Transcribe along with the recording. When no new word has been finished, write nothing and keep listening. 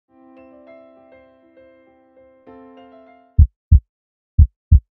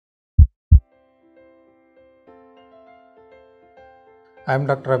I am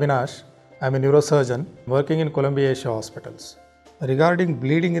Dr. Avinash. I am a neurosurgeon working in Columbia Asia hospitals. Regarding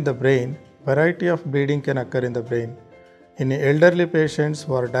bleeding in the brain, variety of bleeding can occur in the brain. In elderly patients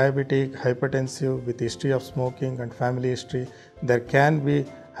who are diabetic, hypertensive with history of smoking and family history, there can be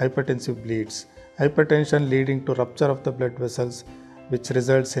hypertensive bleeds. Hypertension leading to rupture of the blood vessels which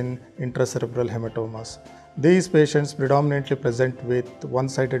results in intracerebral hematomas. These patients predominantly present with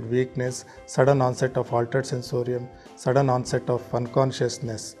one-sided weakness, sudden onset of altered sensorium, sudden onset of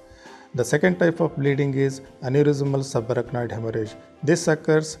unconsciousness. The second type of bleeding is aneurysmal subarachnoid hemorrhage. This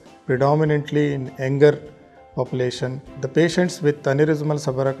occurs predominantly in younger population. The patients with aneurysmal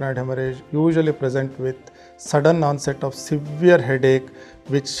subarachnoid hemorrhage usually present with sudden onset of severe headache,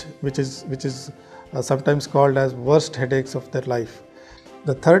 which is sometimes called as worst headaches of their life.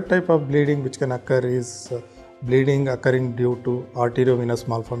 The third type of bleeding which can occur is bleeding occurring due to arteriovenous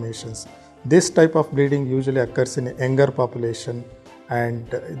malformations. This type of bleeding usually occurs in a younger population, and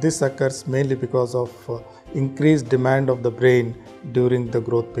this occurs mainly because of increased demand of the brain during the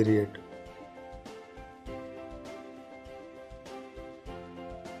growth period.